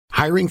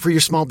Hiring for your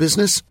small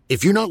business?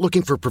 If you're not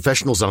looking for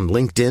professionals on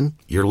LinkedIn,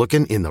 you're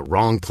looking in the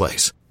wrong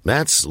place.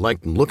 That's like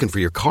looking for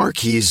your car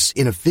keys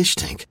in a fish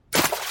tank.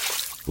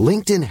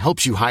 LinkedIn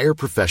helps you hire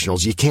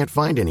professionals you can't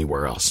find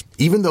anywhere else,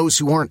 even those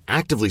who aren't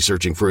actively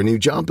searching for a new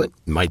job but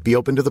might be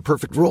open to the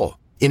perfect role.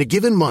 In a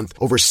given month,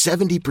 over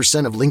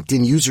 70% of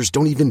LinkedIn users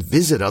don't even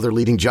visit other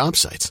leading job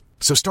sites.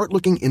 So start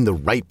looking in the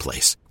right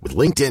place. With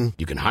LinkedIn,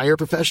 you can hire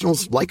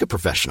professionals like a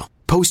professional.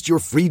 Post your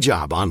free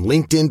job on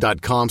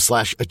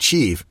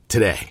linkedin.com/achieve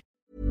today.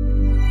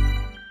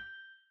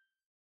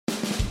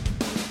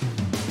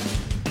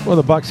 Well,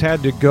 the Bucs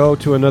had to go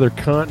to another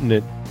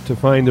continent to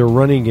find their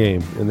running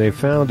game, and they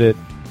found it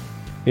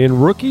in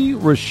rookie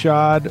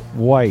Rachaad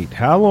White.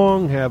 How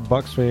long have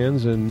Bucs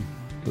fans, and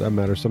for that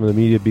matter, some of the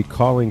media, be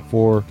calling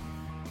for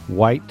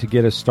White to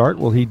get a start?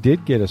 Well, he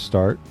did get a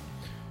start,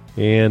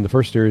 and the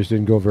first series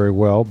didn't go very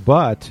well,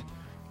 but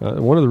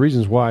one of the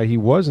reasons why he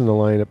was in the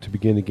lineup to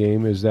begin the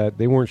game is that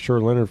they weren't sure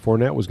Leonard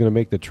Fournette was going to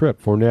make the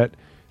trip. Fournette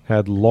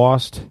had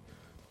lost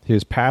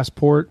his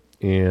passport,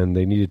 and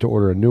they needed to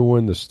order a new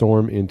one. The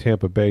storm in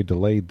Tampa Bay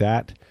delayed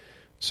that,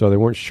 so they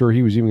weren't sure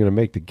he was even going to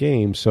make the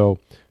game. So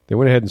they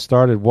went ahead and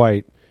started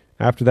White.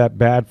 After that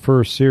bad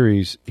first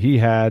series, he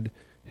had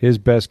his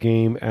best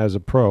game as a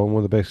pro,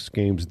 one of the best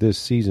games this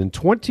season.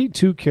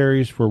 22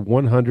 carries for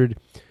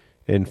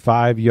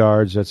 105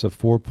 yards. That's a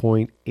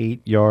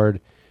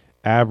 4.8-yard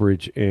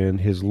average,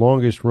 and his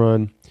longest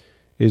run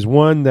is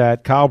one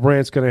that Kyle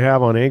Brandt's going to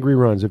have on Angry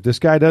Runs. If this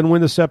guy doesn't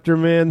win the Scepter,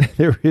 man,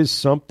 there is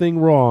something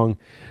wrong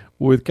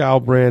with Kyle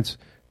Brandt's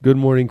Good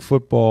Morning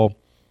Football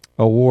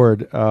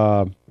award.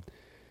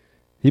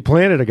 He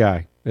planted a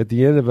guy at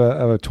the end of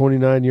a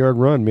 29-yard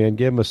run, man.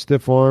 Gave him a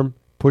stiff arm,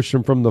 pushed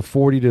him from the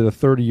 40 to the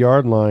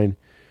 30-yard line.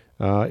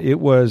 It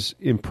was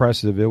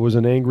impressive. It was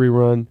an angry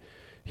run.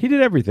 He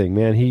did everything,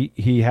 man.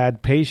 He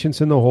had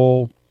patience in the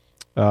hole.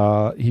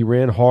 He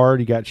ran hard.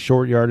 He got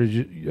short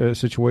yardage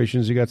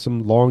situations. He got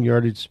some long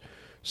yardage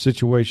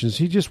situations.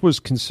 He just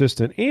was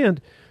consistent. And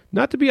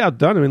not to be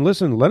outdone, I mean,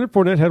 listen, Leonard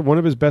Fournette had one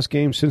of his best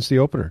games since the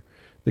opener.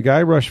 The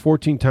guy rushed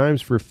 14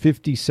 times for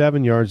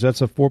 57 yards. That's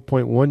a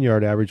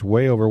 4.1-yard average,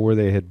 way over where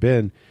they had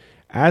been.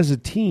 As a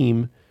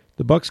team,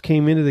 the Bucs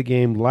came into the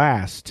game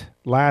last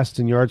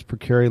in yards per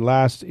carry,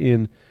 last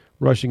in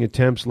rushing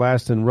attempts,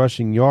 last in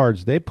rushing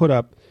yards. They put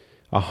up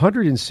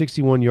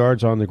 161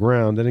 yards on the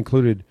ground. That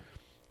included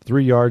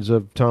 3 yards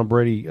of Tom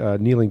Brady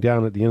kneeling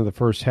down at the end of the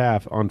first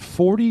half on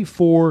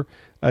 44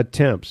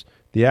 attempts.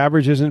 The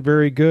average isn't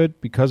very good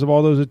because of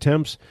all those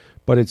attempts,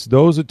 but it's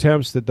those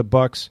attempts that the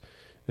Bucs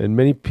and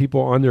many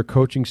people on their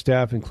coaching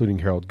staff, including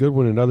Harold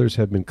Goodwin and others,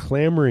 have been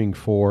clamoring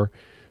for,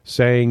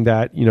 saying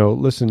that,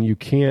 listen, you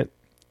can't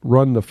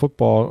run the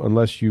football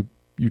unless you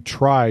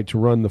try to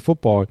run the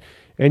football.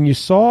 And you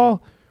saw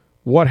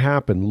what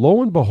happened.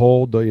 Lo and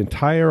behold, the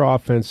entire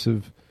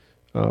offensive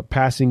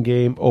passing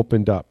game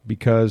opened up,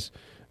 because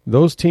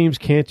those teams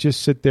can't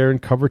just sit there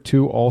and cover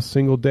two all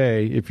single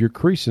day if you're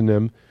creasing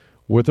them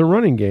with a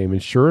running game.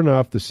 And sure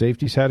enough, the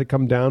safeties had to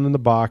come down in the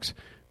box.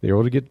 They were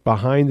able to get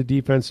behind the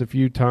defense a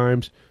few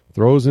times,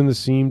 throws in the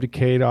seam to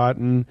Cade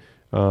Otton,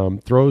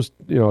 throws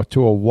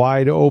to a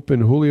wide open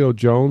Julio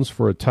Jones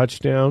for a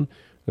touchdown.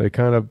 They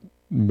kind of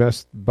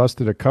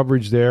busted a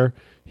coverage there.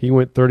 He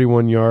went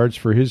 31 yards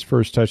for his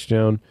first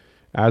touchdown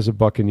as a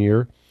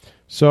Buccaneer.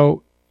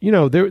 So,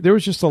 there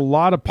was just a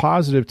lot of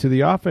positive to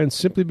the offense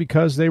simply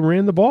because they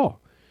ran the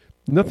ball.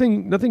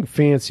 Nothing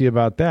fancy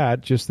about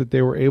that, just that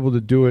they were able to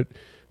do it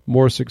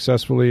more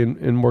successfully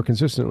and more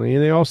consistently.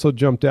 And they also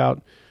jumped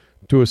out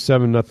to a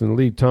 7-0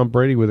 lead. Tom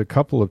Brady with a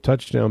couple of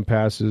touchdown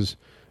passes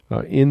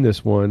in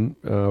this one.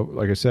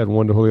 Like I said,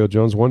 one to Julio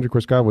Jones, one to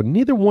Chris Godwin.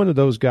 Neither one of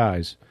those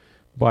guys,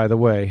 by the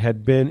way,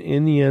 had been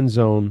in the end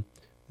zone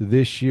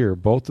this year.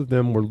 Both of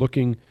them were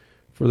looking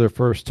for their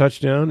first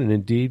touchdown, and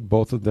indeed,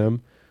 both of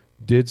them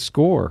did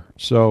score.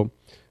 So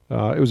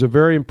it was a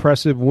very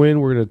impressive win.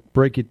 We're going to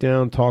break it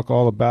down, talk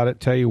all about it,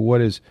 tell you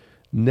what is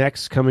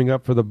next coming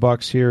up for the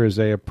Bucs here as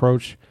they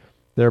approach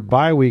their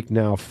bye week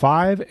now.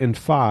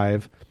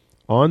 5-5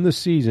 on the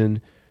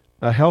season,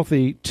 a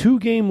healthy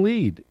 2-game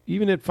lead,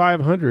 even at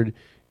 500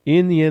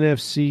 in the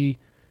NFC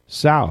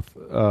South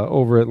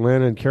over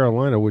Atlanta and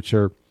Carolina, which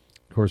are, of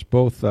course,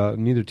 both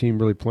neither team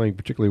really playing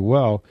particularly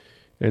well.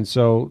 And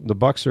so the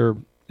Bucs are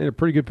in a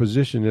pretty good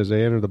position as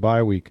they enter the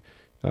bye week.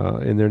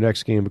 And their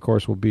next game, of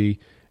course, will be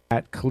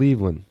at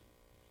Cleveland.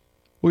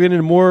 We'll get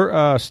into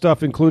more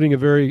stuff, including a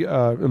very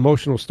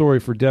emotional story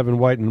for Devin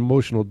White, an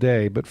emotional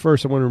day. But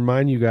first, I want to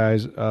remind you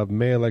guys of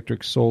May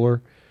Electric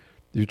Solar.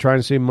 If you're trying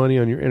to save money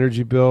on your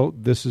energy bill,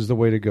 this is the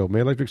way to go. May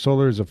Electric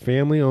Solar is a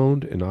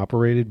family-owned and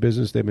operated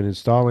business. They've been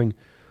installing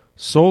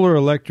solar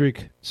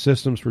electric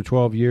systems for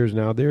 12 years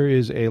now. There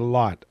is a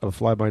lot of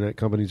fly-by-night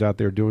companies out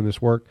there doing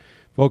this work.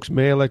 Folks,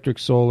 May Electric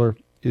Solar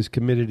is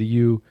committed to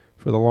you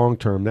for the long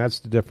term. That's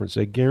the difference.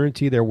 They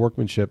guarantee their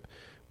workmanship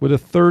with a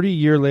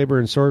 30-year labor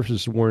and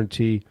services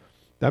warranty.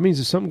 That means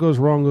if something goes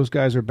wrong, those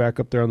guys are back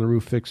up there on the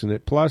roof fixing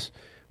it. Plus,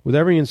 with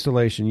every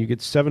installation, you get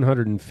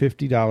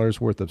 $750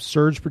 worth of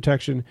surge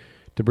protection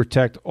to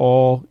protect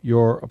all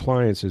your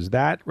appliances.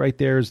 That right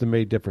there is the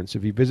main difference.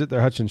 If you visit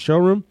their Hutchins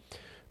showroom,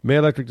 May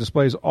Electric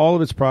displays all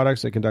of its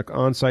products. They conduct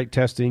on-site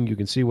testing. You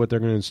can see what they're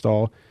going to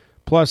install.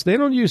 Plus, they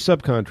don't use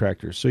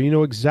subcontractors, so you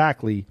know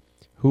exactly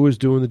who is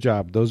doing the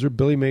job. Those are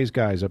Billy May's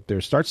guys up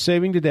there. Start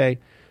saving today.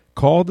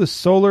 Call the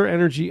solar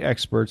energy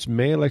experts,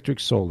 May Electric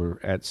Solar,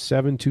 at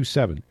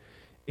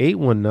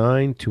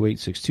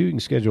 727-819-2862. You can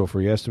schedule a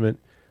free estimate.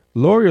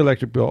 Lower your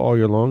electric bill all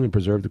year long and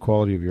preserve the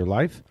quality of your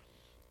life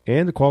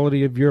and the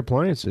quality of your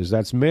appliances.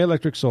 That's May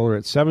Electric Solar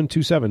at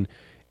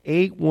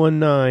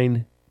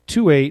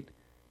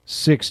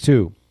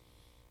 727-819-2862.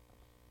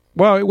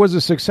 Well, it was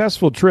a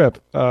successful trip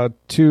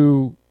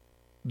to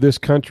this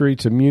country,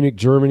 to Munich,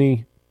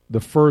 Germany. The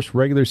first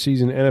regular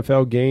season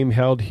NFL game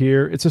held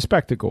here. It's a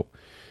spectacle.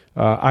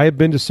 I have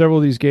been to several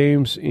of these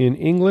games in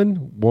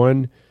England.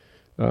 One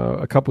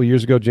a couple of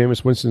years ago,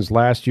 Jameis Winston's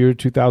last year,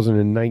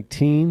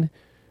 2019.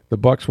 The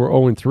Bucs were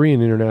 0-3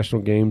 in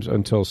international games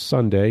until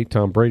Sunday.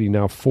 Tom Brady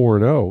now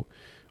 4-0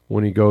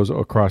 when he goes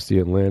across the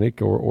Atlantic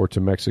or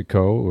to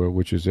Mexico,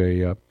 which is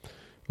a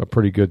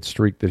pretty good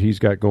streak that he's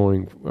got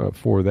going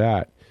for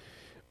that.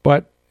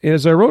 But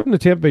as I wrote in the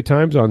Tampa Bay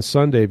Times on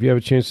Sunday, if you have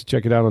a chance to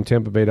check it out on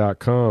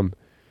TampaBay.com,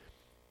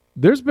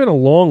 there's been a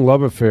long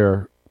love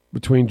affair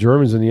between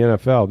Germans and the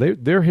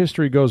NFL. Their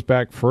history goes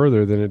back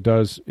further than it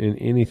does in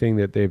anything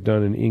that they've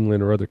done in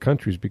England or other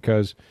countries,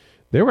 because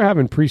they were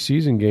having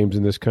preseason games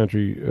in this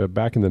country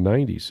back in the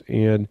 90s.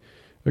 And,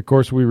 of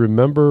course, we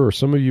remember, or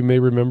some of you may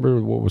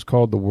remember, what was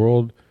called the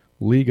World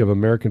League of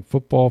American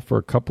Football for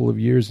a couple of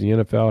years. The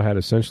NFL had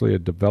essentially a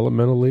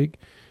developmental league,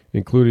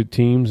 included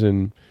teams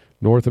in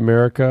North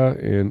America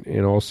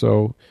and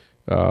also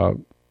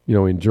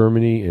in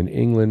Germany and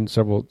England,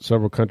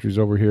 several countries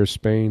over here,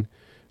 Spain.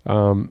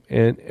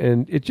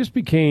 And it just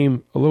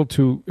became a little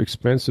too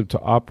expensive to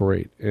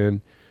operate.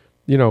 And,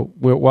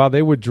 while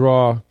they would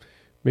draw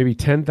maybe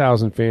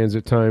 10,000 fans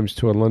at times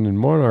to a London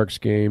Monarchs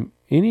game,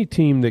 any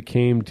team that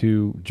came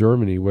to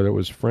Germany, whether it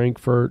was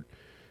Frankfurt,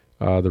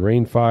 the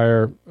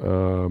Rheinfire,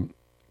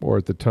 or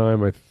at the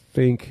time I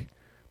think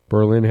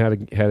Berlin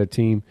had a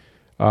team,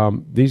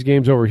 these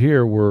games over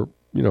here were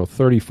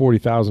 30,000,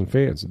 40,000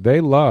 fans.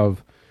 They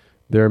love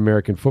their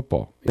American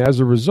football. As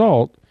a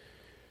result,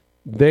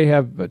 they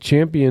have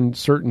championed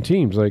certain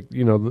teams, like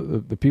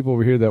the people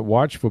over here that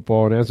watch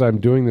football. And as I'm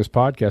doing this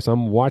podcast,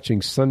 I'm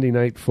watching Sunday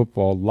Night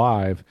Football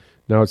live.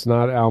 Now, it's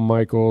not Al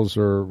Michaels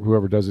or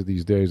whoever does it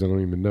these days. I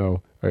don't even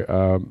know. I'd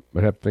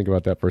have to think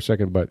about that for a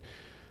second. But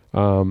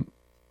I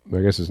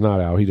guess it's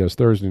not Al. He does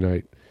Thursday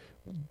night.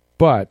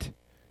 But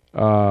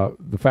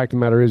the fact of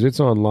the matter is, it's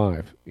on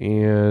live,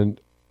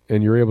 and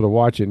you're able to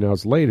watch it. Now,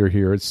 it's later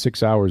here. It's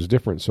 6 hours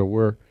different, so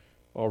we're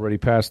already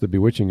past the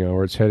bewitching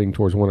hour. It's heading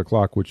towards 1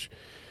 o'clock, which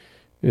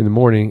in the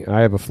morning,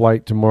 I have a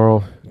flight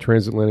tomorrow, a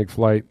transatlantic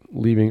flight,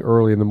 leaving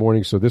early in the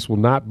morning, so this will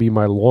not be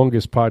my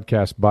longest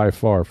podcast by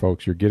far,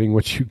 folks. You're getting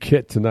what you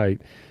get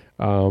tonight.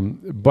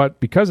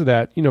 But because of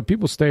that,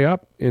 people stay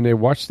up and they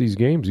watch these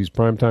games, these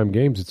primetime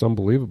games. It's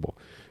unbelievable.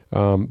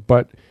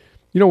 But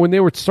when they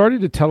were starting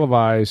to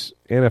televise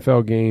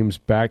NFL games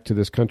back to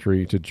this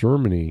country, to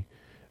Germany,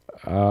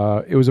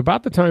 it was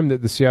about the time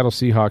that the Seattle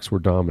Seahawks were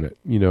dominant.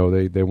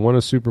 They won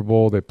a Super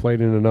Bowl. They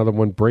played in another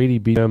one. Brady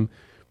beat them.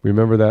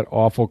 Remember that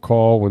awful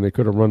call when they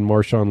could have run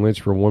Marshawn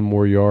Lynch for one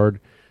more yard,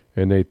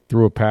 and they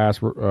threw a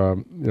pass,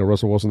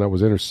 Russell Wilson, that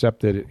was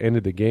intercepted. It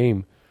ended the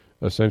game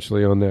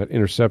essentially on that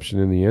interception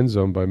in the end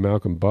zone by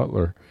Malcolm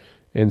Butler.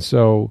 And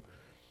so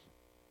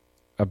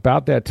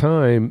about that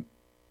time,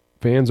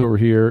 fans over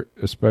here,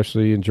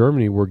 especially in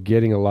Germany, were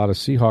getting a lot of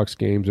Seahawks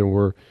games and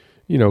were,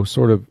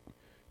 sort of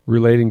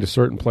relating to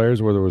certain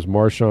players, whether it was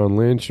Marshawn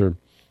Lynch or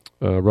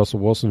Russell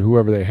Wilson,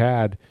 whoever they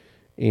had.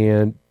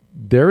 And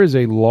there is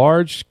a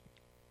large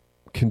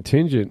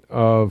contingent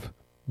of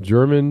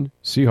German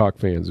Seahawk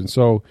fans. And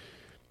so,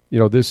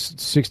 this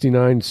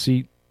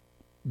 69-seat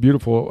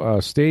beautiful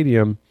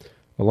stadium,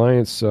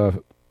 Alliance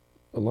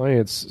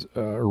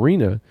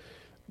Arena,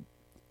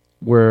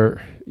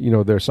 where,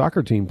 their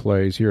soccer team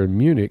plays here in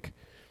Munich,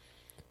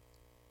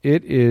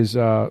 it is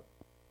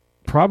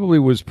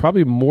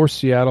probably more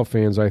Seattle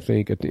fans, I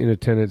think, in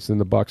attendance than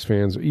the Bucs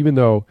fans, even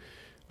though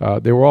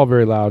they were all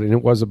very loud, and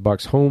it was a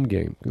Bucs home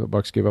game. The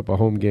Bucs gave up a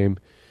home game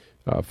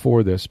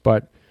for this.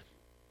 But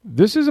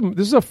this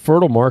is a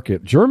fertile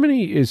market.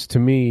 Germany is, to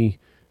me,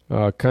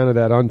 kind of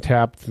that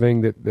untapped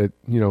thing that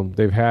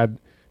they've had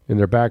in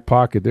their back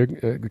pocket.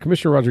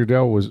 Commissioner Roger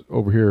Goodell was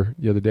over here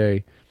the other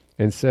day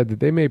and said that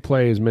they may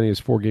play as many as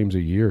 4 games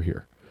a year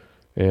here.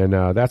 And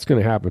that's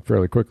going to happen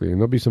fairly quickly. And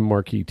there'll be some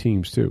marquee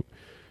teams, too.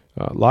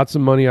 Lots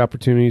of money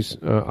opportunities,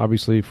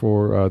 obviously,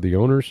 for the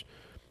owners.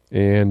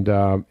 And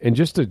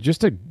just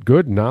a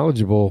good,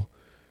 knowledgeable,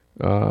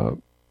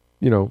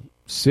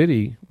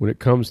 city when it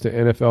comes to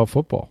NFL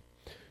football.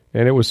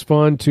 And it was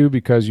fun, too,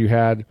 because you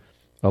had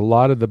a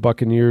lot of the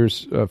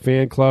Buccaneers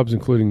fan clubs,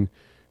 including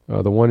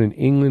the one in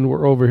England,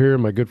 were over here.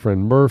 My good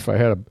friend Murph. I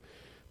had a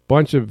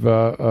bunch of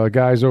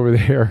guys over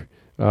there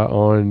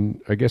on,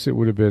 I guess it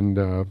would have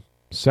been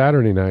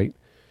Saturday night,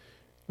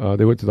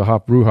 They went to the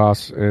Hop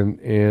Brewhaus,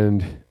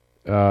 and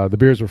the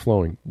beers were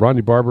flowing.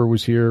 Rodney Barber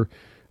was here.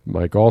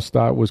 Mike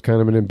Allstott was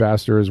kind of an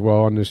ambassador as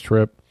well on this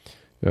trip.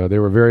 They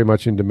were very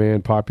much in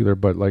demand, popular,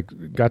 but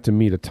got to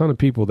meet a ton of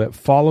people that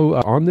follow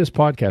on this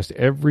podcast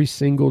every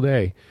single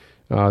day.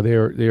 They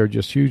are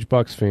just huge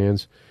Bucs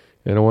fans,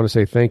 and I want to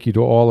say thank you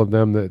to all of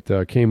them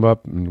that came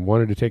up and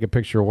wanted to take a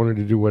picture, wanted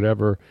to do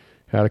whatever.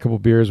 Had a couple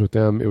beers with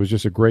them. It was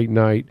just a great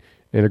night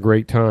and a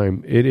great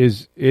time. It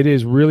is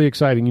really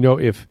exciting. You know,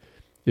 if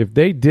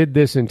they did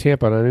this in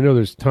Tampa, and I know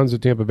there's tons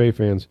of Tampa Bay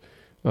fans,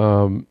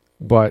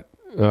 but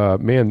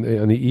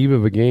man, on the eve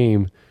of a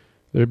game,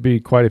 there'd be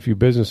quite a few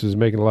businesses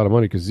making a lot of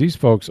money because these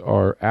folks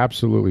are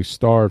absolutely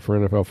starved for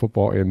NFL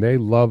football, and they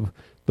love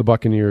the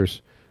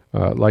Buccaneers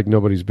like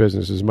nobody's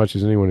business, as much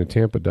as anyone in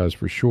Tampa does,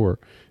 for sure.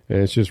 And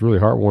it's just really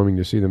heartwarming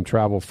to see them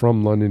travel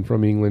from London,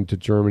 from England to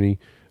Germany,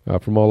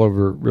 from all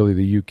over really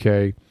the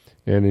UK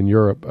and in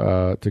Europe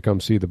to come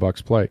see the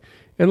Bucs play.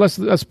 And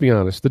let's be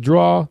honest, the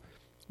draw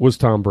was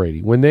Tom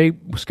Brady. When they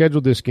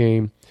scheduled this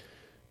game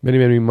many,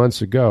 many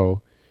months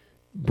ago,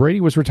 Brady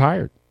was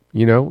retired.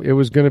 You know, it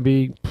was going to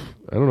be,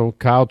 I don't know,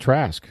 Kyle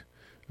Trask,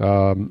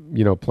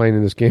 playing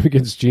in this game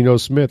against Geno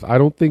Smith. I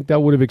don't think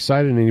that would have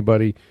excited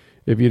anybody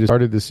if you'd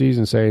started the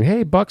season saying,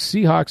 hey, Bucs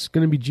Seahawks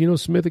going to be Geno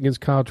Smith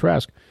against Kyle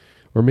Trask,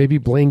 or maybe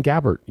Blaine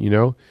Gabbert,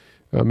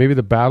 maybe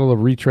the battle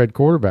of retread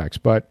quarterbacks.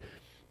 But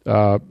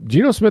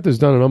Geno Smith has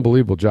done an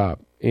unbelievable job.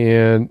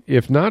 And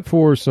if not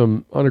for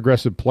some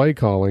unaggressive play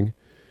calling,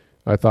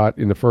 I thought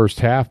in the first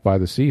half by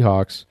the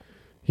Seahawks,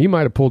 he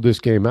might have pulled this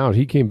game out.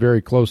 He came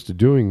very close to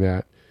doing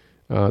that.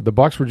 The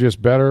Bucs were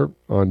just better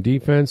on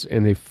defense,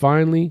 and they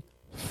finally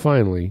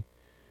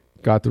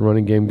got the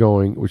running game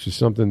going, which is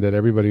something that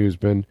everybody who's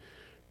been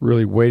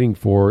really waiting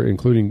for,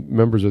 including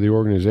members of the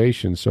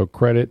organization. So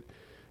credit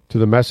to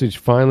the message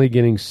finally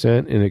getting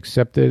sent and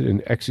accepted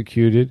and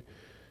executed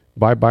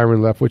by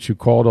Byron Leftwich, who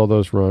called all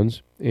those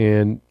runs.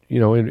 And,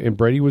 and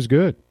Brady was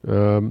good.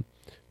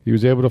 He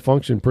was able to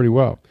function pretty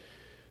well.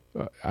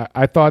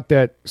 I thought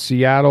that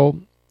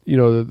Seattle,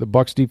 the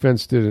Bucs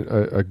defense did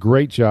a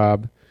great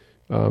job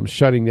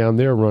shutting down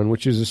their run,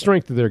 which is the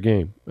strength of their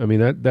game. I mean,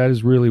 that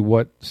is really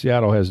what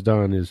Seattle has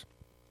done, is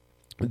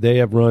they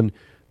have run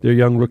their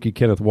young rookie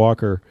Kenneth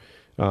Walker,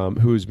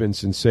 who's been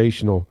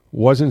sensational,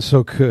 wasn't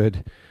so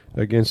good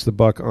against the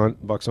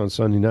Bucs on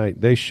Sunday night.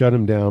 They shut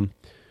him down.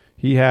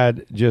 He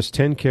had just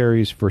 10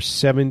 carries for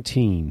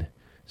 17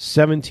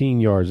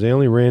 yards. They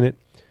only ran it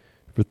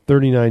for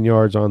 39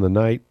 yards on the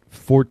night,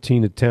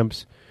 14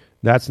 attempts.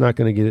 That's not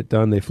going to get it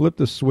done. They flipped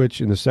the switch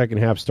in the second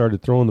half,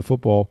 started throwing the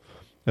football.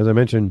 As I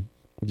mentioned,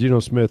 Geno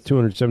Smith,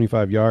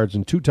 275 yards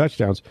and 2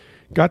 touchdowns.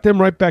 Got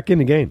them right back in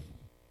the game.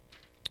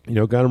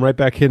 Got them right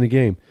back in the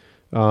game.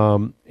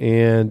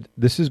 And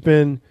this has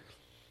been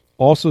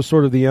also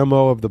sort of the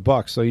MO of the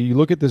Bucs. So you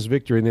look at this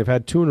victory, and they've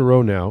had 2 in a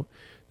row now.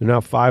 They're now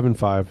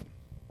 5-5.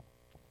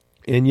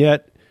 And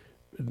yet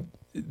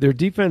their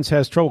defense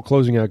has trouble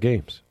closing out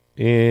games.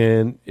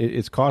 And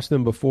it's cost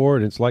them before,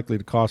 and it's likely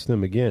to cost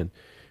them again.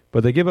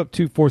 But they give up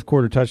 2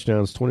 fourth-quarter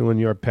touchdowns,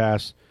 21-yard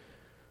pass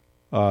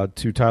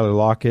to Tyler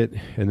Lockett,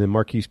 and then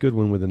Marquise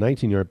Goodwin with a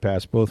 19-yard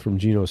pass, both from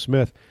Geno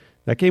Smith.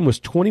 That game was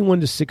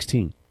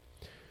 21-16.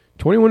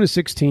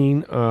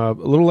 21-16, a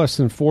little less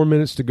than 4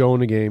 minutes to go in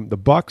the game. The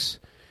Bucs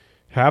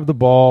have the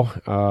ball.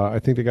 I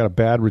think they got a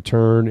bad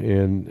return,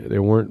 and they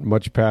weren't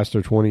much past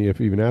their 20, if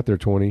even at their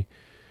 20.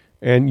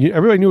 And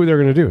everybody knew what they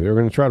were going to do. They were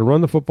going to try to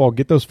run the football,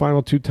 get those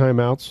final 2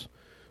 timeouts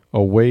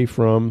away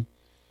from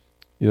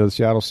the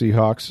Seattle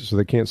Seahawks so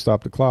they can't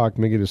stop the clock,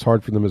 make it as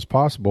hard for them as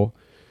possible.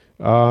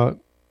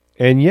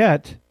 And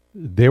yet,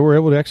 they were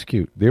able to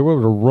execute. They were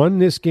able to run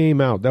this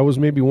game out. That was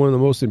maybe one of the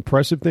most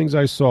impressive things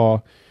I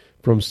saw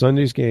from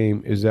Sunday's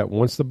game, is that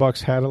once the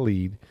Bucs had a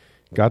lead,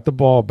 got the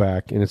ball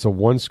back, and it's a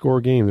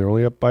 1-score game, they're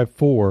only up by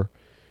 4,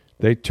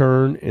 they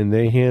turn and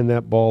they hand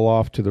that ball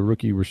off to the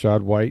rookie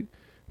Rachaad White,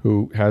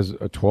 who has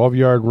a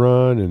 12-yard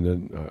run and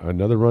then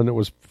another run that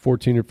was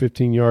 14 or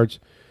 15 yards,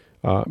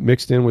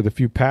 mixed in with a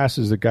few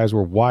passes that guys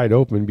were wide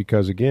open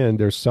because, again,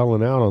 they're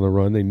selling out on the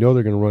run. They know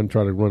they're going to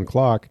try to run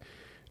clock.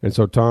 And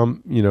so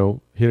Tom,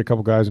 hit a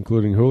couple guys,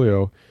 including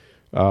Julio,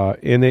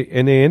 and they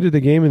ended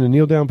the game in a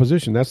kneel-down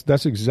position.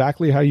 That's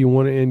exactly how you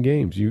want to end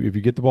games. If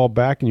you get the ball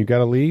back and you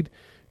got a lead,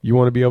 you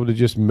want to be able to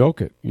just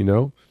milk it,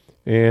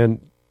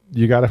 and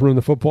you got to run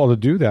the football to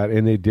do that,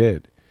 and they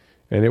did,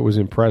 and it was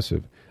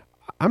impressive.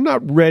 I'm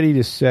not ready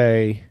to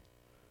say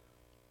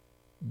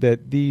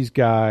that these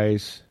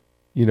guys,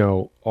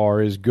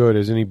 are as good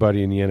as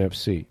anybody in the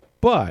NFC,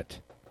 but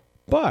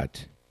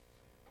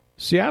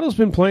Seattle's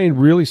been playing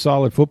really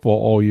solid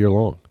football all year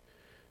long.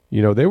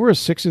 They were a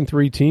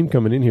 6-3 team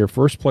coming in here,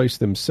 first place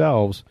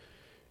themselves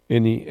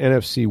in the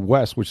NFC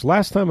West, which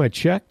last time I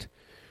checked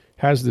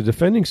has the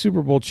defending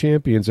Super Bowl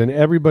champions and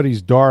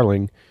everybody's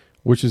darling,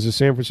 which is the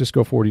San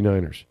Francisco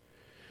 49ers.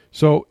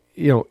 So,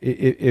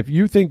 if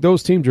you think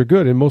those teams are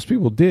good, and most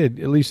people did,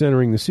 at least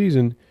entering the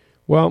season,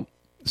 well,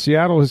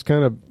 Seattle has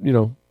kind of,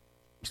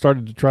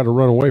 started to try to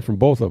run away from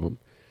both of them.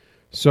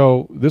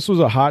 So this was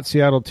a hot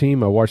Seattle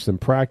team. I watched them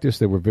practice.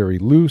 They were very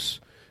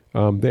loose.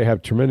 They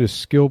have tremendous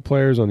skill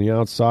players on the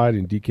outside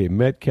in DK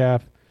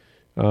Metcalf,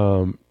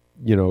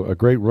 a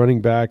great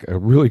running back, a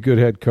really good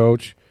head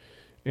coach,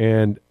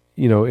 and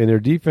and their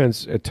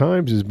defense at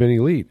times has been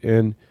elite.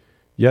 And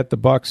yet the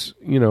Bucs,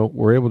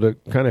 were able to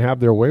kind of have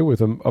their way with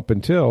them up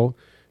until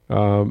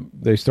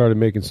they started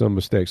making some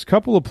mistakes.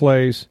 Couple of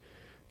plays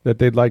that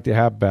they'd like to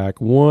have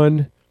back.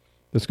 One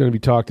that's going to be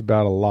talked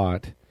about a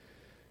lot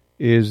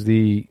is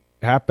the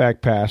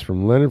halfback pass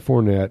from Leonard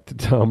Fournette to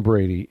Tom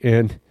Brady.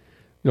 And,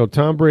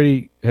 Tom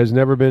Brady has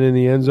never been in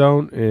the end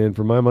zone, and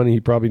for my money, he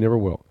probably never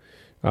will.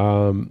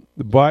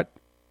 But,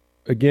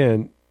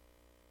 again,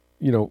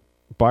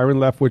 Byron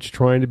Leftwich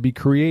trying to be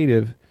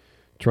creative,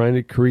 trying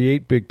to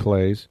create big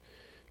plays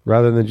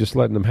rather than just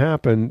letting them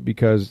happen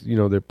because,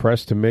 they're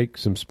pressed to make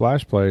some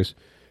splash plays.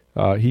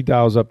 He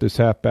dials up this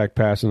halfback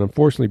pass, and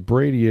unfortunately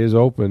Brady is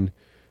open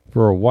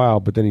for a while,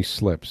 but then he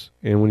slips.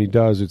 And when he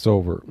does, it's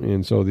over.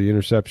 And so the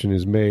interception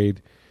is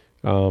made.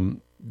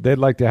 They'd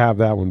like to have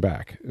that one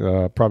back,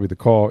 probably the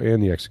call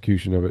and the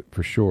execution of it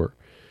for sure.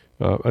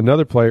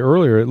 Another play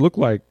earlier, it looked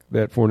like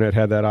that Fournette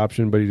had that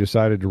option, but he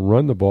decided to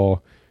run the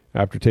ball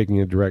after taking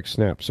a direct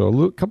snap. So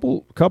a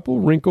couple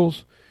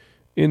wrinkles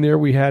in there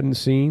we hadn't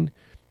seen.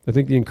 I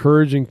think the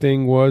encouraging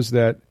thing was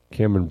that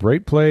Cameron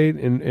Brate played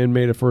and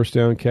made a first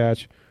down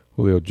catch.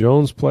 Julio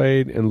Jones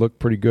played and looked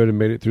pretty good and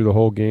made it through the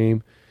whole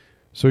game.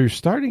 So you're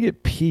starting to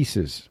get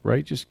pieces,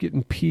 right? Just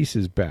getting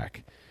pieces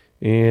back.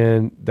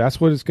 And that's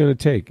what it's going to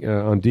take.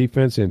 On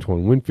defense,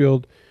 Antoine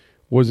Winfield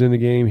was in the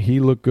game. He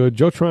looked good.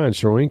 Joe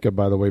Tryon-Shoyinka,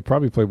 by the way,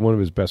 probably played one of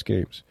his best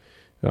games.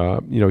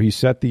 He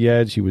set the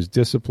edge. He was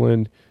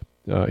disciplined.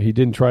 He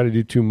didn't try to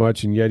do too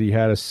much, and yet he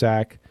had a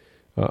sack,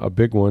 a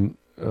big one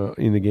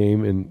in the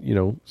game.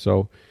 And,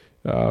 so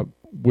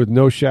with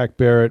no Shaq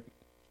Barrett,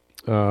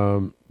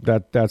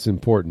 that's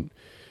important.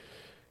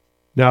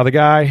 Now, the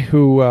guy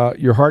who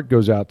your heart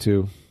goes out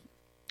to,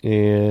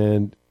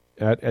 and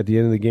at the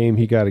end of the game,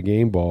 he got a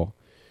game ball,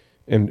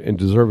 and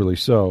deservedly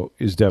so,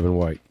 is Devin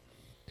White.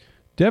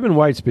 Devin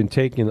White's been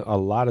taking a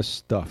lot of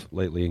stuff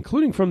lately,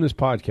 including from this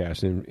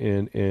podcast,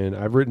 and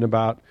I've written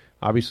about,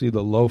 obviously,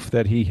 the loaf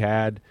that he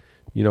had,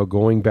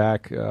 going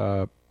back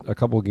a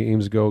couple of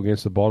games ago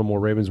against the Baltimore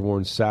Ravens.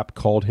 Warren Sapp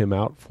called him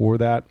out for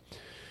that.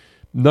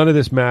 None of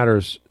this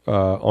matters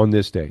on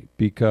this day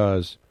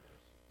because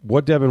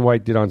what Devin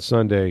White did on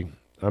Sunday,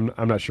 I'm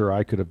not sure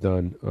I could have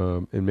done,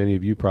 and many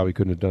of you probably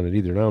couldn't have done it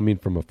either. And I don't mean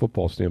from a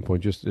football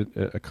standpoint, just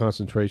a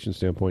concentration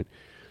standpoint.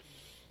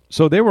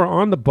 So they were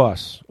on the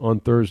bus on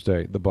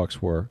Thursday, the Bucs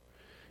were,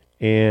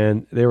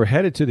 and they were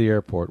headed to the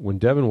airport when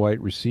Devin White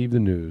received the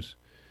news,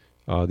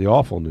 the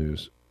awful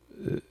news,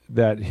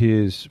 that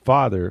his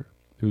father,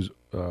 who's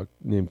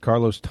named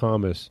Carlos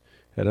Thomas,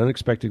 had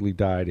unexpectedly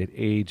died at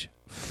age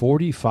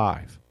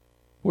 45.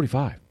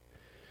 45.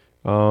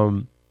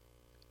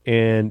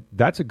 And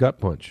that's a gut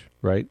punch,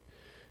 right?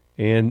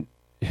 And,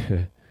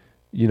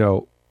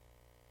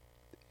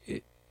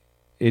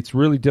 it's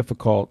really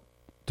difficult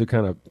to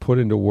kind of put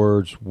into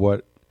words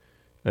what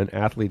an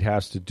athlete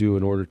has to do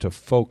in order to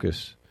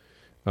focus,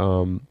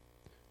 on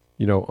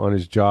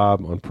his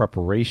job, on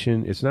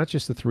preparation. It's not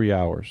just the 3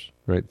 hours,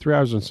 right? 3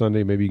 hours on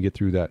Sunday, maybe you can get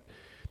through that.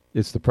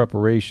 It's the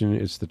preparation.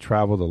 It's the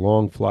travel, the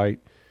long flight.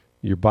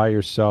 You're by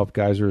yourself.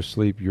 Guys are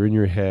asleep. You're in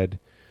your head.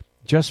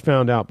 Just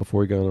found out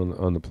before he got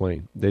on the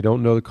plane. They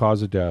don't know the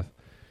cause of death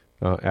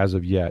as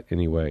of yet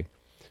anyway.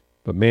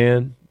 But,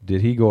 man,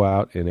 did he go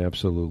out and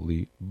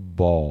absolutely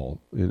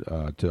bawl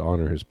to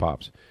honor his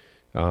pops.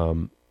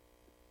 I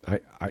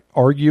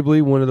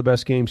arguably one of the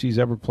best games he's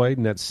ever played,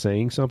 and that's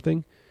saying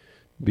something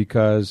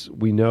because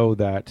we know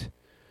that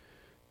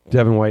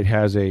Devin White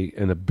has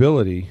an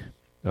ability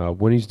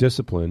when he's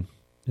disciplined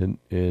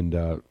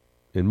and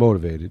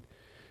motivated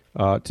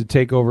to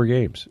take over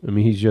games. I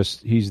mean,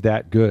 he's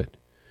that good.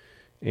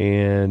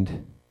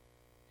 And,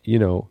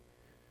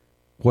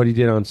 what he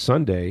did on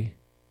Sunday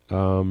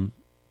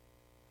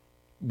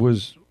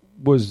was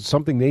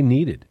something they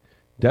needed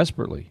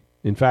desperately.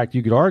 In fact,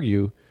 you could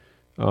argue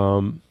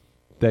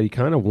that he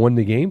kind of won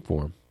the game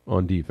for him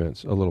on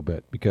defense a little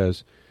bit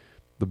because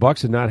the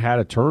Bucs had not had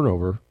a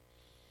turnover,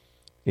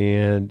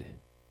 and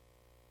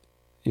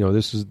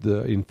this is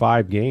in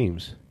 5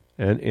 games,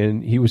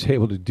 and he was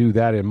able to do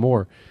that and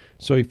more.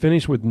 So he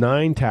finished with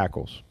 9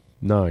 tackles,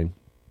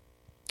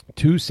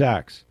 2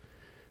 sacks,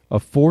 a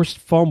forced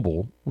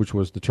fumble, which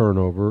was the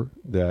turnover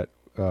that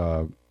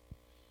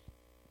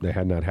they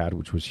had not had,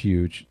 which was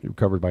huge,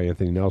 recovered by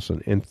Anthony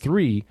Nelson, and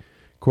 3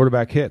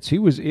 quarterback hits. He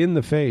was in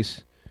the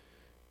face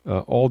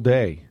all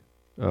day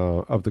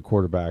of the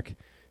quarterback.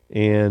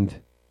 And,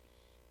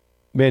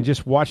 man,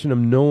 just watching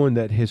him knowing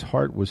that his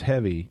heart was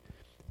heavy.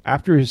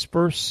 After his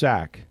first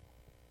sack,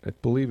 I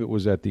believe it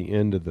was at the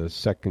end of the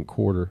second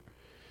quarter,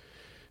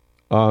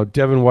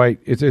 Devin White,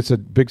 it's a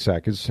big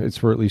sack. It's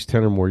for at least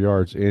 10 or more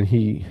yards. And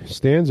he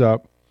stands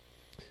up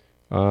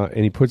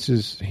and he puts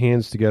his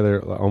hands together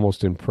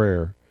almost in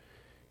prayer.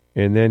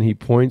 And then he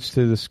points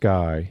to the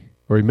sky,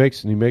 or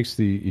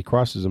he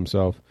crosses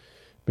himself,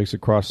 makes a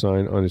cross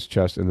sign on his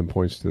chest, and then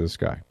points to the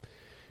sky.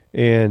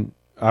 And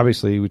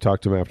obviously, we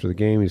talked to him after the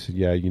game. He said,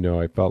 "Yeah,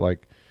 I felt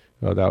like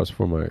that was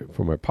for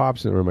my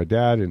pops or my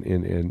dad,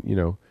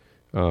 and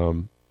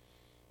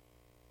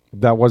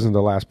that wasn't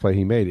the last play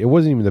he made. It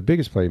wasn't even the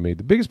biggest play he made.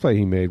 The biggest play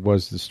he made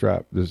was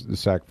the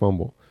sack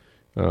fumble,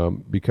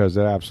 because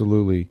that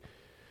absolutely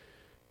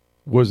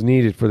was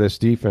needed for this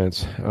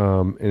defense,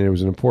 and it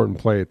was an important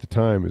play at the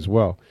time as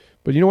well.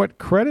 But you know what?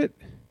 Credit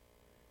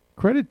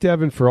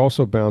Devin for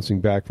also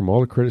bouncing back from all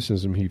the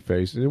criticism he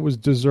faced, and it was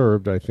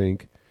deserved, I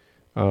think,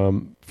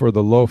 for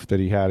the loaf that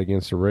he had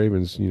against the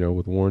Ravens,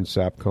 with Warren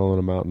Sapp calling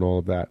him out and all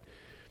of that.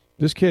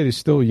 This kid is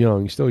still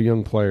young. He's still a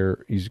young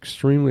player. He's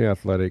extremely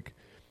athletic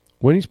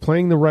when he's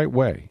playing the right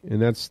way,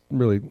 and that's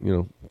really,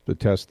 the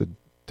test that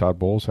Todd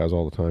Bowles has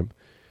all the time,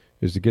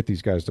 is to get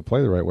these guys to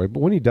play the right way.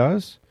 But when he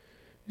does,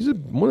 he's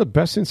one of the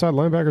best inside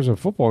linebackers in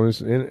football,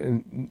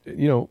 and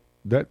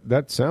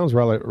that sounds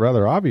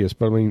rather obvious,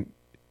 but I mean,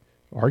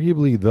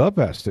 arguably the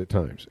best at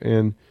times.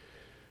 And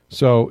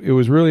so it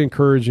was really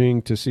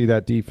encouraging to see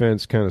that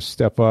defense kind of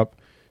step up.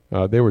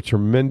 They were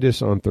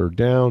tremendous on third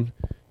down.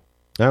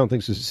 I don't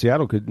think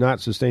Seattle could not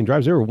sustain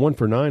drives. They were 1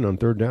 for 9 on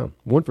third down.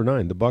 1 for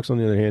 9. The Bucs, on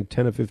the other hand,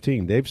 10 of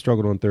 15. They've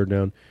struggled on third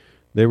down.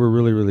 They were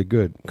really, really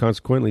good.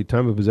 Consequently,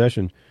 time of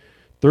possession,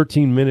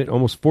 13-minute,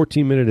 almost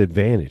 14-minute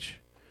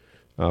advantage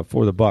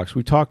for the Bucs.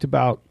 We talked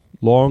about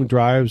long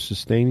drives,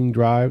 sustaining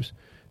drives,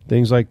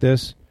 things like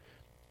this.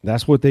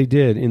 That's what they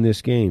did in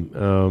this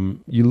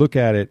game. You look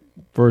at it,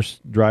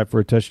 first drive for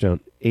a touchdown,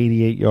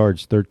 88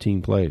 yards,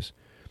 13 plays.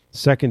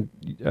 Second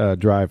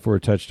drive for a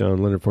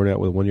touchdown, Leonard Fournette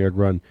with a 1-yard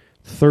run,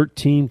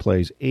 13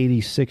 plays,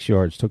 86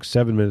 yards, took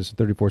 7 minutes and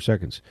 34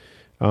 seconds.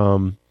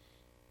 The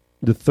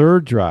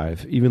third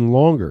drive, even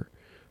longer,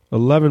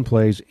 11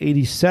 plays,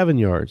 87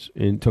 yards,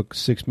 and took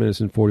 6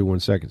 minutes and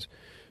 41 seconds.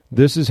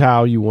 This is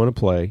how you want to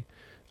play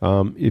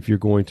if you're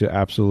going to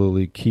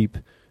absolutely keep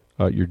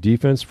your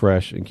defense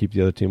fresh and keep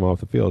the other team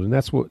off the field. And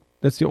that's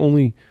the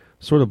only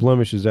sort of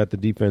blemish, is that the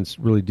defense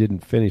really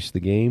didn't finish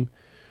the game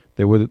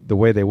the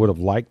way they would have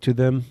liked to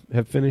them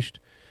have finished.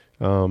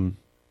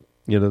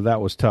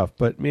 That was tough.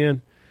 But,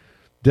 man,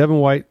 Devin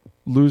White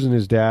losing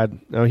his dad.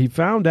 Now, he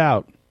found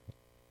out,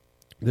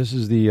 this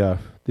is the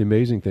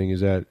amazing thing,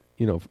 is that,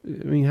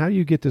 how do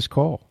you get this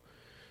call?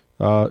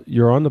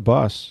 You're on the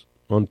bus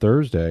on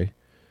Thursday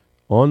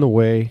on the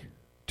way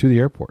to the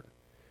airport.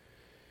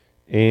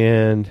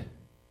 And,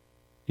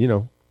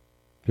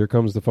 here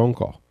comes the phone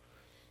call.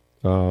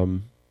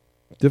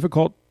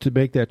 Difficult to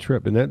make that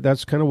trip. And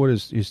that's kind of what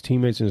his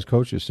teammates and his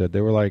coaches said.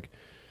 They were like,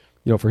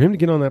 for him to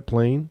get on that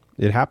plane,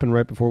 it happened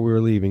right before we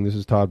were leaving. This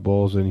is Todd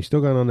Bowles, and he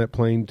still got on that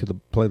plane to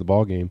play the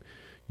ball game.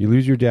 You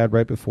lose your dad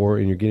right before,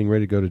 and you're getting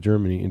ready to go to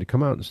Germany, and to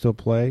come out and still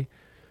play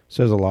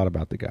says a lot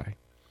about the guy.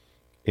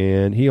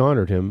 And he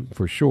honored him,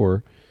 for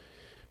sure,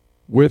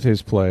 with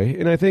his play.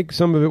 And I think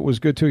some of it was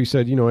good, too. He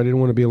said, I didn't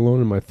want to be alone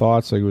in my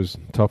thoughts. Like, it was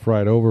a tough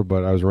ride over,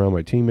 but I was around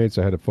my teammates.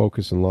 I had to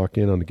focus and lock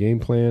in on the game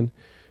plan.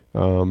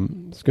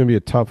 It's going to be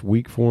a tough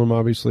week for him,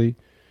 obviously.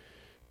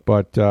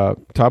 But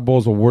Todd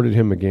Bowles awarded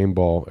him a game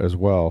ball as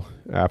well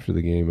after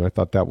the game. I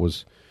thought that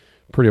was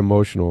pretty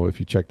emotional. If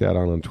you check that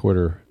out on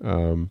Twitter,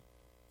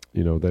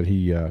 that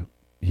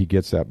he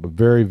gets that. But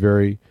very,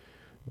 very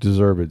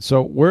deserved.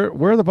 So where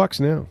are the Bucs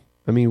now?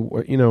 I mean,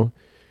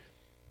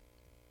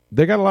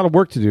 they got a lot of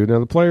work to do. Now,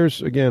 the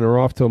players, again, are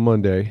off till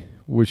Monday,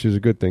 which is a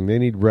good thing. They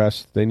need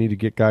rest. They need to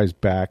get guys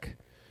back.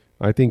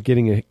 I think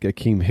getting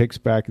Akeem Hicks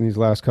back in these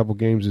last couple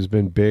games has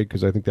been big,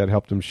 because I think that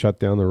helped them shut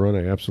down the run.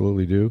 I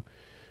absolutely do.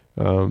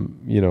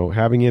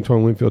 Having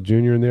Antoine Winfield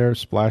Jr. in there,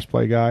 splash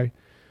play guy,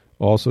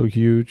 also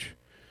huge.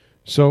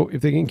 So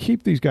if they can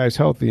keep these guys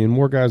healthy, and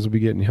more guys will be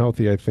getting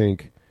healthy, I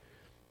think,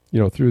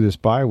 through this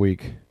bye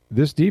week,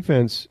 this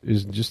defense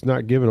is just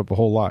not giving up a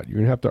whole lot. You're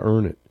going to have to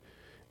earn it.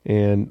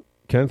 And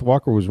Kenneth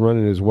Walker was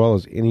running as well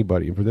as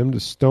anybody. And for them to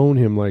stone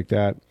him like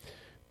that,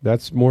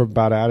 that's more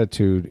about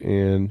attitude,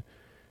 and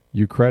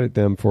you credit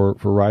them for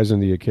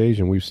rising to the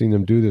occasion. We've seen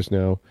them do this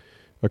now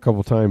a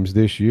couple times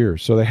this year.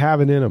 So they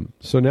have it in them.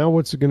 So now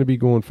what's it going to be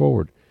going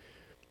forward?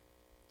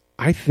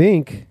 I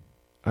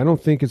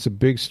don't think it's a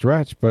big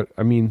stretch, but,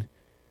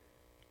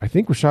 I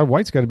think Rachaad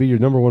White's got to be your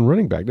number one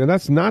running back. Now,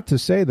 that's not to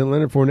say that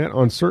Leonard Fournette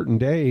on certain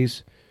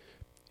days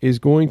is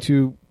going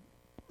to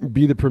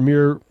be the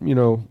premier,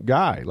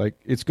 guy. Like,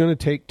 it's going to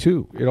take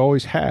two. It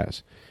always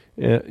has.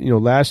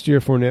 Last year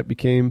Fournette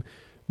became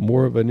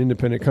more of an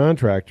independent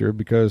contractor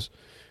because,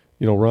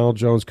 Ronald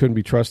Jones couldn't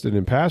be trusted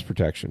in pass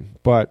protection.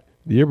 But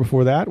the year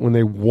before that, when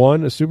they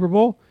won a Super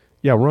Bowl,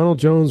 Ronald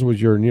Jones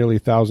was your nearly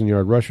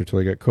 1,000-yard rusher till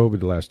he got COVID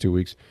the last 2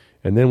 weeks.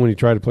 And then when he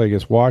tried to play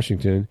against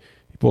Washington,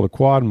 he pulled a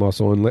quad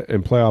muscle,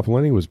 and playoff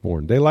Lenny was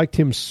born. They liked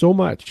him so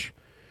much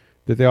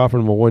that they offered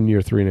him a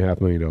 1-year,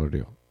 $3.5 million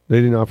deal. They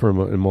didn't offer him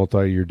a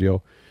multi-year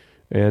deal.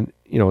 And,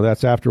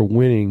 that's after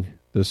winning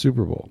the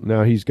Super Bowl.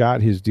 Now, he's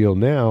got his deal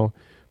now,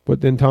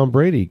 but then Tom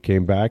Brady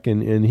came back,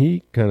 and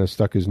he kind of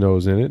stuck his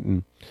nose in it.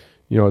 And,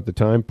 at the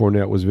time,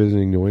 Fournette was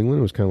visiting New England.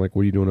 It was kind of like,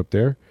 what are you doing up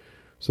there?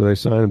 So they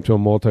signed him to a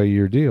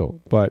multi-year deal.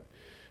 But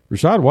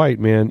Rachaad White,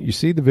 man, you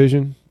see the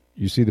vision,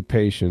 you see the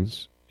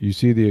patience, you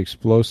see the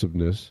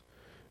explosiveness,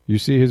 You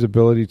see his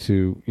ability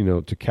to,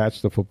 to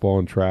catch the football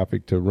in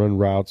traffic, to run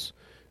routes,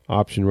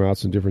 option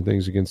routes, and different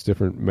things against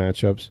different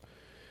matchups.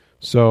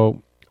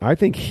 So I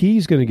think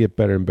he's going to get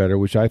better and better,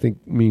 which I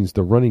think means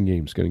the running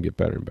game is going to get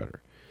better and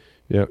better.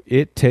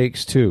 It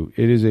takes two.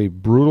 It is a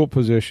brutal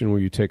position where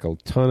you take a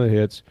ton of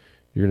hits.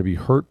 You're going to be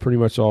hurt pretty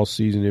much all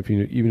season,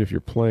 even if you're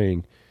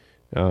playing.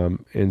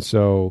 And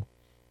so,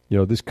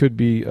 this could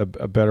be a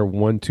better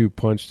 1-2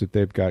 punch that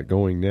they've got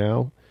going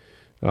now.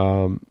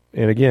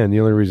 And again, the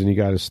only reason he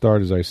got his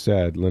start, as I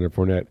said, Leonard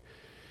Fournette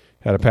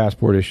had a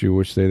passport issue,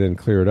 which they then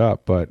cleared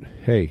up. But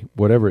hey,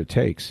 whatever it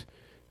takes,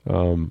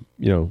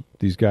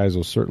 these guys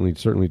will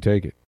certainly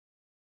take it.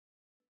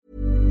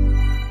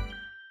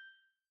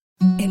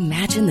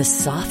 Imagine the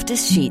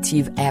softest sheets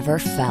you've ever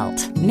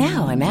felt.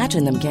 Now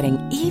imagine them getting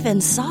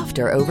even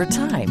softer over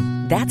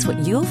time. That's what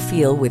you'll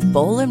feel with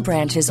Boll &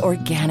 Branch's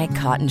organic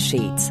cotton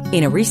sheets.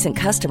 In a recent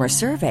customer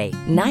survey,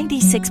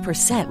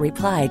 96%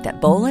 replied that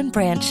Boll &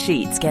 Branch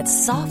sheets get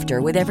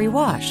softer with every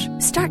wash.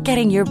 Start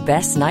getting your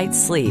best night's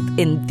sleep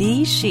in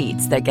these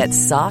sheets that get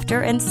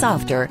softer and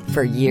softer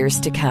for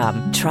years to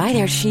come. Try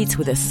their sheets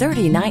with a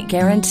 30-night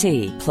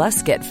guarantee.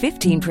 Plus, get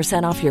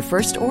 15% off your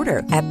first order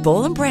at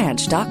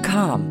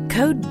bollandbranch.com.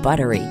 Code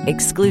BUTTERY.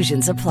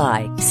 Exclusions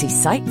apply. See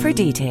site for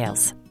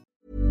details.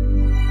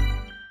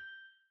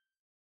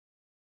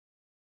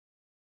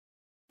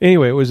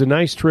 Anyway, it was a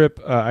nice trip.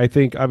 I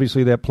think,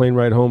 obviously, that plane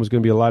ride home is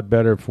going to be a lot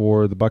better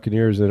for the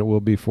Buccaneers than it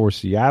will be for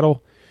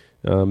Seattle.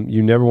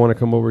 You never want to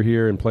come over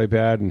here and play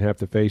bad and have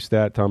to face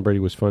that. Tom Brady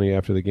was funny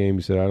after the game.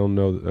 He said, I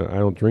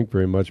don't drink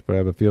very much, but I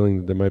have a feeling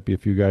that there might be a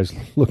few guys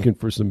looking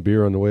for some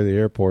beer on the way to the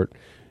airport.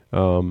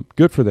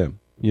 Good for them.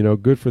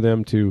 Good for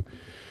them to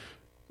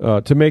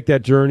make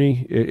that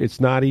journey. It's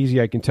not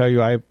easy. I can tell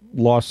you I've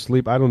lost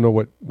sleep. I don't know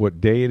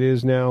what day it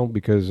is now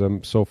because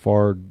I'm so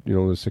far,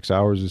 the 6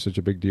 hours is such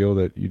a big deal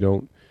that you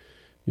don't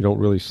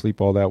really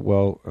sleep all that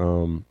well.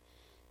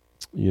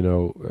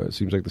 It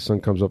seems like the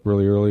sun comes up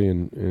really early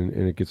and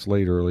it gets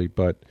late early,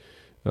 but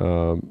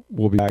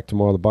we'll be back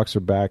tomorrow. The Bucs are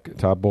back.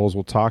 Todd Bowles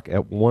will talk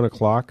at 1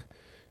 o'clock.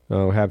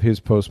 Have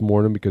his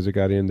post-mortem because it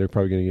got in. They're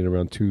probably going to get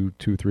around 2,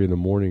 3 in the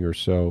morning or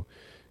so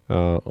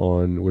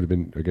would have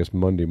been, I guess,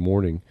 Monday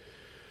morning.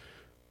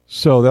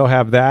 So they'll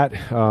have that.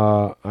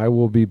 I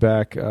will be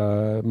back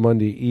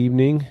Monday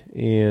evening,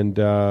 and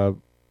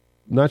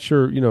not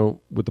sure,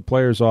 with the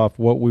players off,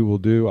 what we will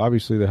do.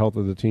 Obviously, the health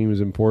of the team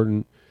is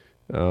important.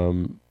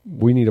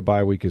 We need a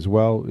bye week as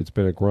well. It's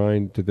been a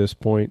grind to this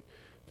point.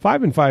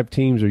 5-5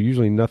 teams are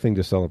usually nothing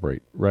to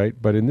celebrate, right?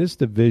 But in this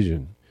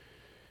division,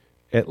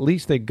 at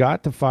least they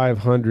got to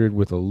 500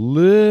 with a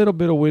little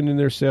bit of wind in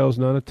their sails,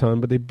 not a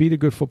ton, but they beat a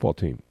good football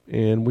team.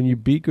 And when you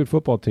beat good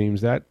football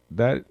teams, that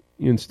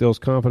instills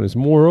confidence.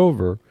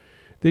 Moreover,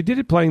 they did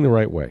it playing the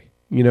right way.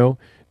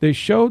 They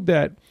showed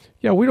that,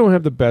 we don't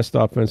have the best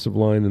offensive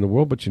line in the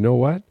world, but you know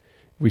what?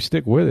 If we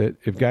stick with it,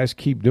 if guys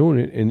keep doing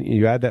it and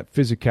you add that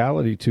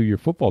physicality to your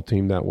football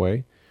team that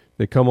way,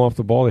 they come off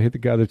the ball, they hit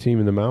the other team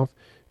in the mouth,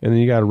 and then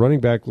you got a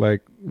running back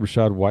like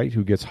Rachaad White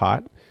who gets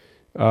hot.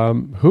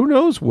 Who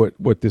knows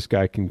what this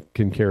guy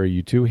can carry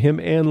you to, him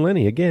and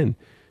Lenny. Again,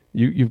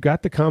 you've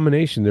got the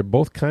combination. They're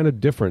both kind of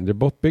different. They're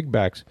both big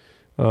backs.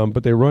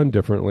 But they run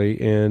differently,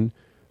 and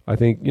I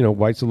think,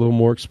 White's a little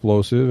more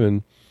explosive,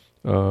 and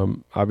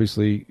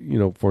obviously,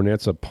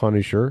 Fournette's a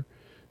punisher.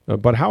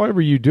 But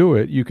however you do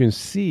it, you can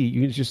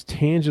just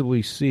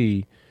tangibly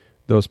see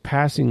those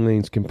passing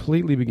lanes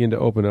completely begin to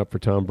open up for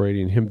Tom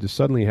Brady and him to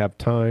suddenly have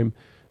time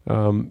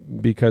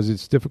because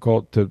it's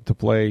difficult to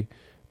play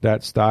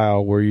that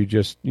style where you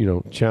just,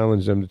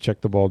 challenge them to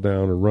check the ball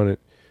down or run it.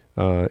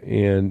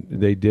 And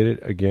they did it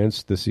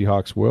against the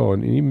Seahawks will.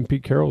 And even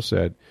Pete Carroll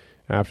said,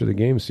 after the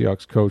game,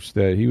 Seahawks coach,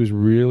 that he was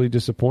really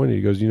disappointed.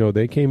 He goes,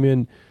 they came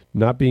in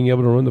not being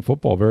able to run the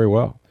football very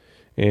well.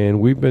 And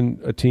we've been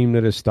a team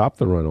that has stopped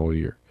the run all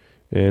year.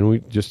 And we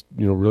just,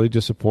 really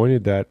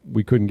disappointed that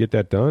we couldn't get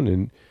that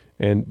done.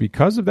 And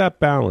because of that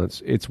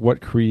balance, it's what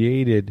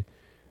created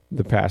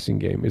the passing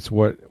game. It's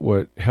what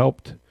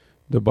helped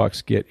the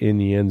Bucs get in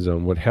the end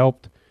zone, what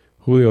helped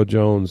Julio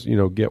Jones,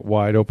 get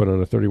wide open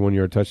on a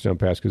 31-yard touchdown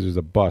pass because there's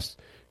a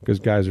bust, because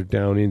guys are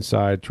down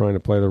inside trying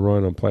to play the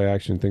run on play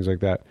action, things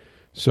like that.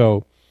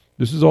 So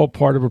this is all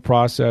part of a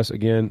process.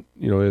 Again,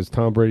 as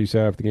Tom Brady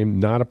said after the game,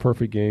 not a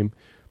perfect game,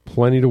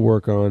 plenty to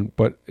work on,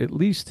 but at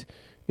least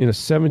in a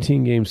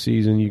 17-game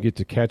season, you get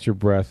to catch your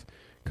breath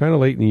kind of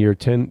late in the year,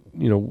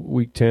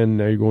 week 10,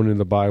 now you're going into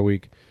the bye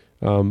week.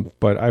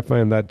 But I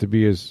find that to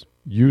be as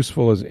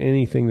useful as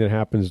anything that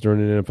happens during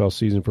an NFL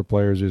season for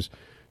players is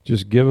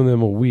just giving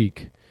them a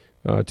week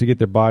to get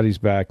their bodies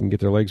back and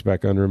get their legs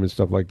back under them and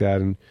stuff like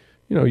that. And,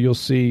 you'll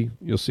see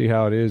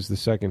how it is the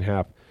second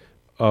half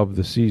of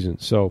the season.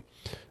 So,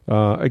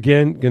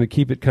 again, going to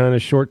keep it kind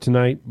of short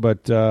tonight,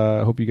 but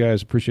I hope you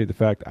guys appreciate the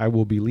fact I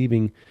will be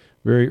leaving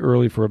very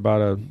early for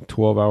about a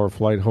 12-hour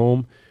flight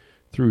home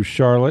through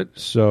Charlotte.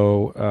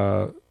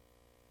 So,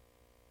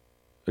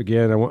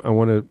 again, I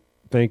want to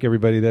thank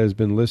everybody that has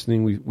been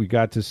listening. We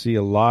got to see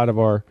a lot of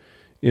our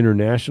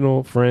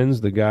international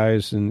friends, the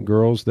guys and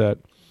girls that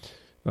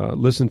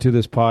listen to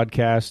this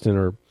podcast and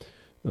are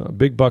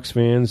big Bucs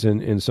fans,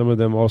 and some of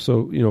them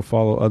also,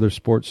 follow other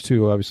sports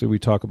too. Obviously, we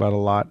talk about a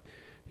lot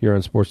here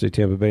on Sports Day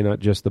Tampa Bay, not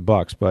just the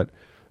Bucs, but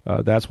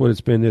that's what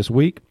it's been this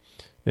week.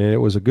 And it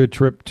was a good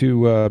trip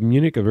to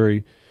Munich, a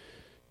very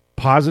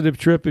positive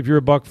trip if you're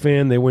a Buc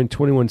fan. They win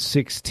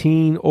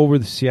 21-16 over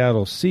the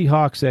Seattle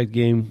Seahawks. That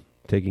game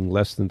taking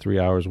less than 3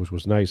 hours, which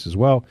was nice as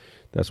well.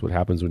 That's what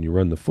happens when you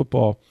run the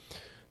football.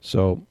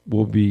 So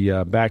we'll be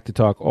back to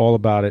talk all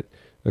about it.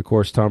 Of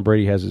course, Tom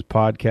Brady has his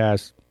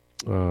podcast.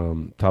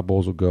 Todd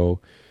Bowles will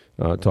go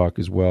talk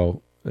as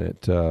well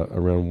at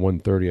around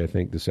 1:30, I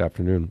think, this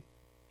afternoon.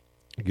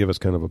 Give us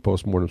kind of a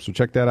postmortem. So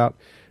check that out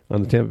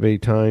on the Tampa Bay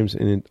Times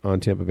and on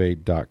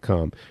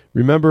TampaBay.com.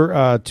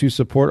 Remember to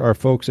support our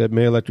folks at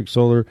May Electric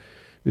Solar.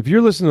 If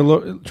you're listening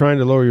to trying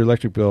to lower your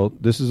electric bill,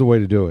 this is the way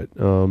to do it.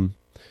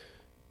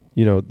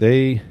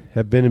 They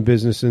have been in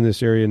business in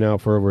this area now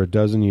for over a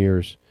dozen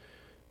years.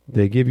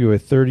 They give you a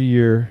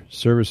 30-year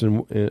service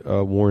and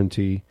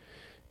warranty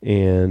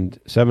and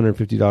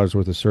 $750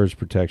 worth of surge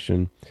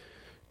protection.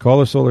 Call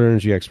the solar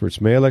energy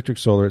experts, May Electric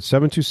Solar, at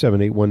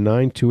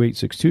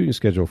 727-819-2862. You can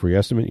schedule a free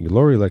estimate. You can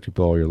lower your electric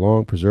bill all year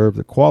long, preserve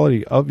the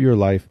quality of your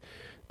life.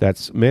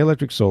 That's May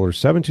Electric Solar,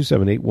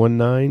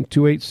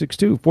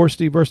 727-819-2862. For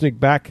Steve Versnick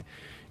back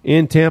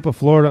in Tampa,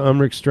 Florida, I'm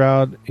Rick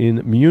Stroud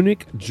in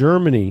Munich,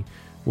 Germany,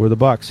 where the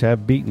Bucs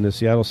have beaten the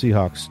Seattle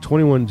Seahawks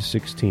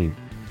 21-16.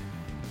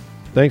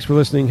 Thanks for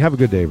listening. Have a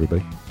good day,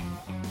 everybody.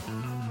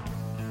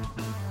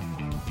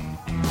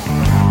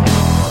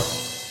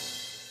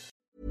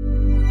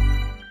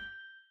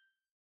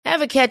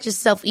 Ever catch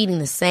yourself eating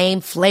the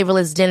same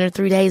flavorless dinner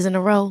 3 days in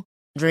a row?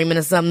 Dreaming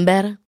of something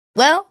better?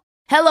 Well,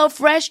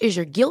 HelloFresh is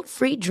your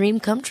guilt-free dream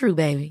come true,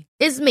 baby.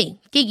 It's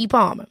me, Keke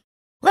Palmer.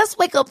 Let's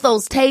wake up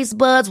those taste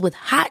buds with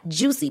hot,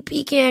 juicy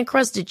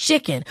pecan-crusted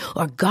chicken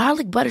or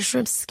garlic butter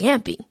shrimp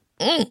scampi.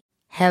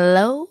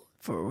 Hello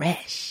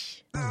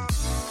Fresh.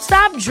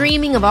 Stop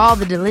dreaming of all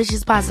the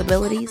delicious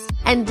possibilities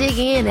and dig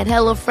in at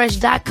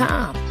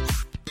HelloFresh.com.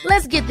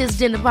 Let's get this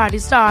dinner party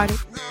started.